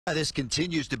This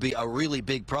continues to be a really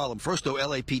big problem. First, though,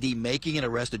 LAPD making an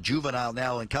arrest, a juvenile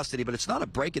now in custody, but it's not a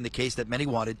break in the case that many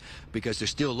wanted because they're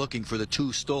still looking for the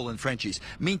two stolen Frenchies.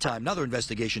 Meantime, another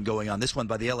investigation going on, this one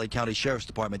by the LA County Sheriff's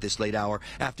Department this late hour,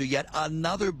 after yet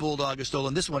another bulldog is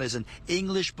stolen. This one is an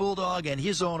English bulldog, and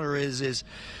his owner is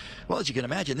well, as you can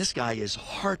imagine, this guy is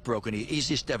heartbroken. He's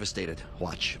just devastated.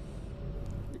 Watch.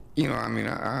 You know, I mean,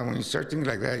 when you start things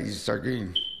like that, you start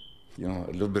getting, you know,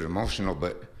 a little bit emotional,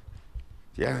 but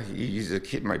yeah, he's a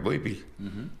kid, my baby.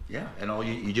 Yeah, and all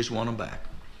you just want him back.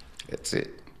 That's it.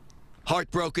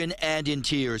 Heartbroken and in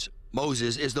tears,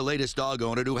 Moses is the latest dog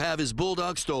owner to have his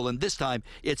bulldog stolen. This time,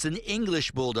 it's an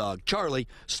English bulldog, Charlie,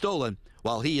 stolen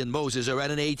while he and Moses are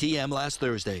at an ATM last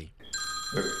Thursday.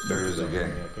 There it is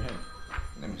again. Yeah, go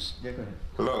ahead. Yeah, go ahead.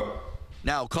 Hello?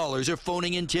 Now callers are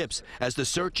phoning in tips as the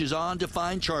search is on to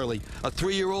find Charlie, a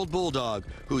 3-year-old bulldog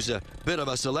who's a bit of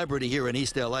a celebrity here in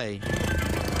East LA.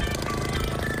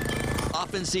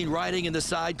 Often seen riding in the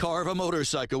sidecar of a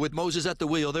motorcycle with Moses at the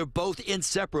wheel. They're both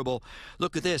inseparable.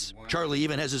 Look at this. Charlie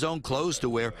even has his own clothes to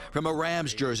wear, from a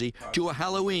Rams jersey to a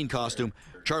Halloween costume.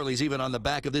 Charlie's even on the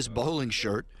back of this bowling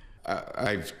shirt.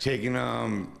 I've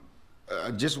taken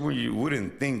just where you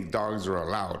wouldn't think dogs are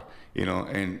allowed, you know,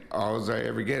 and all I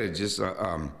ever get is just,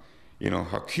 you know,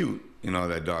 how cute, you know,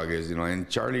 that dog is, you know, and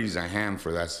Charlie's a ham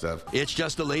for that stuff. It's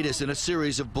just the latest in a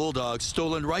series of bulldogs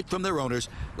stolen right from their owners.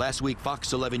 Last week,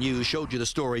 Fox 11 News showed you the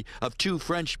story of 2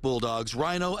 French bulldogs,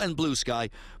 Rhino and Blue Sky,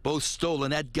 both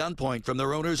stolen at gunpoint from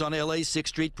their owners on LA's 6th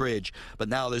Street Bridge. But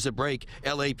now there's a break.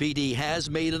 LAPD has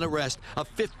made an arrest. A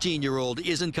 15-year-old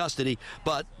is in custody,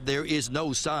 but there is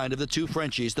no sign of the 2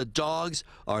 Frenchies. The dogs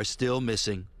are still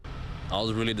missing. I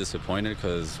was really disappointed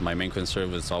because my main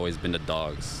concern has always been the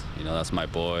dogs. You know, that's my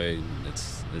boy.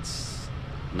 It's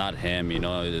not him, you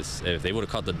know. If they would have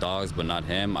caught the dogs but not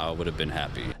him, I would have been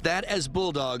happy. That as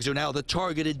bulldogs are now the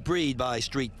targeted breed by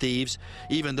street thieves,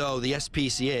 even though the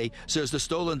SPCA says the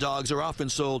stolen dogs are often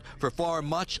sold for far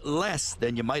much less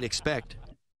than you might expect.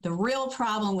 The real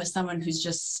problem with someone who's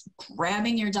just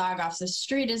grabbing your dog off the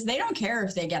street is they don't care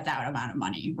if they get that amount of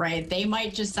money, right? They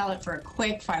might just sell it for a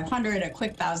quick 500, a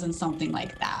quick 1,000, something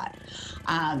like that.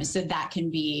 So that can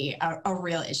be a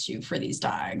real issue for these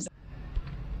dogs.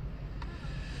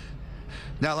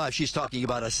 Now, Live, she's talking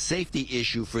about a safety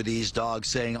issue for these dogs,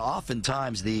 saying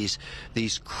oftentimes these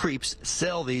creeps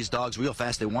sell these dogs real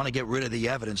fast. They want to get rid of the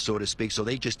evidence, so to speak, so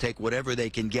they just take whatever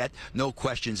they can get, no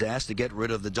questions asked, to get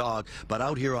rid of the dog. But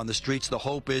out here on the streets, the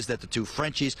hope is that the 2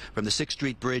 Frenchies from the 6th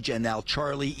Street Bridge and now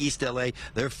Charlie, East L.A.,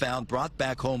 they're found, brought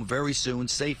back home very soon,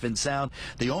 safe and sound.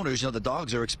 The owners, you know, the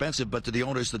dogs are expensive, but to the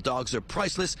owners, the dogs are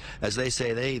priceless. As they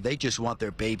say, they just want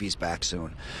their babies back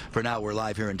soon. For now, we're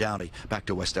live here in Downey. Back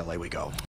to West L.A. we go.